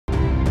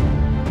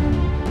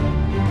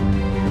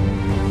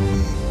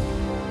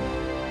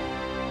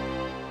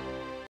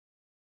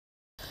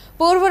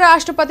पूर्व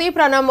राष्ट्रपति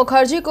प्रणब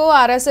मुखर्जी को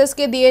आरएसएस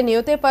के दिए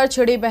न्योते पर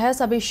छिड़ी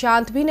बहस अभी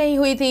शांत भी नहीं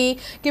हुई थी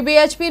कि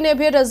वीएचपी ने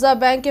भी रिजर्व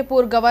बैंक के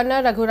पूर्व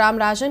गवर्नर रघुराम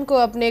राजन को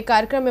अपने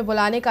कार्यक्रम में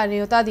बुलाने का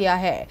न्योता दिया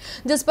है,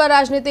 जिस पर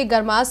राजनीति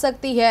गर्मा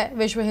सकती है।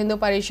 विश्व हिंदू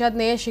परिषद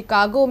ने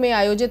शिकागो में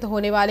आयोजित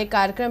होने वाले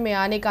कार्यक्रम में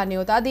आने का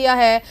न्योता दिया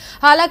है।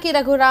 हालांकि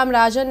रघुराम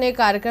राजन ने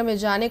कार्यक्रम में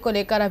जाने को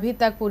लेकर अभी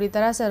तक पूरी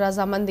तरह से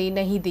रजामंदी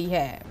नहीं दी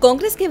है।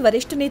 कांग्रेस के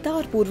वरिष्ठ नेता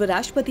और पूर्व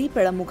राष्ट्रपति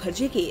प्रणब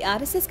मुखर्जी के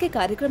आरएसएस के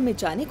कार्यक्रम में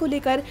जाने को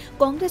लेकर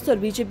कांग्रेस और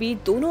बीजेपी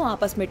दोनों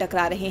आपस में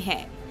टकरा रहे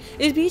हैं।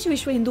 इस बीच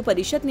विश्व हिंदू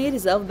परिषद ने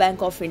रिजर्व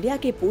बैंक ऑफ इंडिया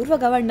के पूर्व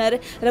गवर्नर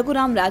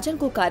रघुराम राजन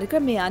को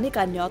कार्यक्रम में आने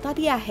का न्योता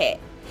दिया है।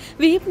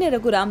 व्हीप ने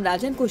रघुराम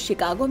राजन को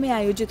शिकागो में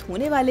आयोजित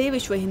होने वाले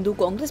विश्व हिंदू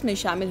कांग्रेस में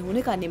शामिल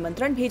होने का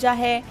निमंत्रण भेजा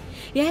है।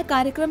 यह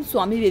कार्यक्रम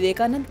स्वामी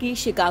विवेकानंद की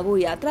शिकागो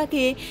यात्रा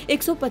के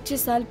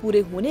 125 साल पूरे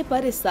होने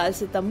पर इस साल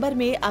सितंबर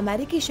में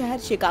अमेरिकी शहर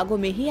शिकागो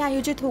में ही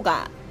आयोजित होगा।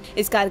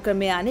 इस कार्यक्रम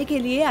में आने के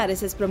लिए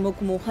आरएसएस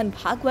प्रमुख मोहन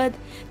भागवत,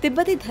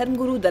 तिब्बती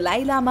धर्मगुरु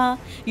दलाई लामा,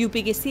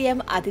 यूपी के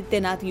CM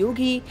Adityanath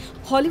Yogi,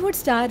 Hollywood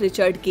star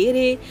Richard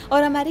Gere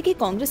और अमेरिकी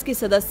कांग्रेस की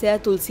सदस्य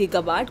तुलसी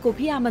गबार्ड को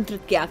भी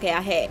आमंत्रित किया गया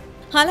है।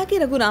 हालांकि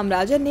रघुराम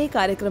राजन ने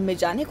कार्यक्रम में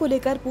जाने को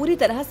लेकर पूरी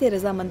तरह से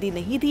रजामंदी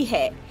नहीं दी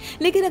है,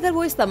 लेकिन अगर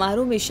वो इस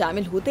समारोह में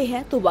शामिल होते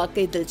हैं तो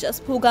वाकई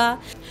दिलचस्प होगा,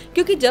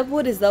 क्योंकि जब वो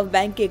रिजर्व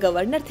बैंक के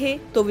गवर्नर थे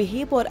तो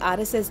व्हीप और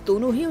आरएसएस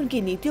दोनों ही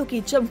उनकी नीतियों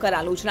की जमकर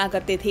आलोचना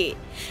करते थे।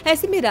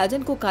 ऐसे में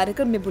राजन को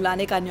कार्यक्रम में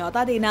बुलाने का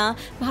न्योता देना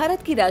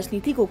भारत की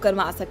राजनीति को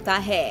गरमा सकता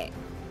है।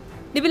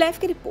 DBLIVE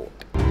की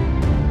रिपोर्ट।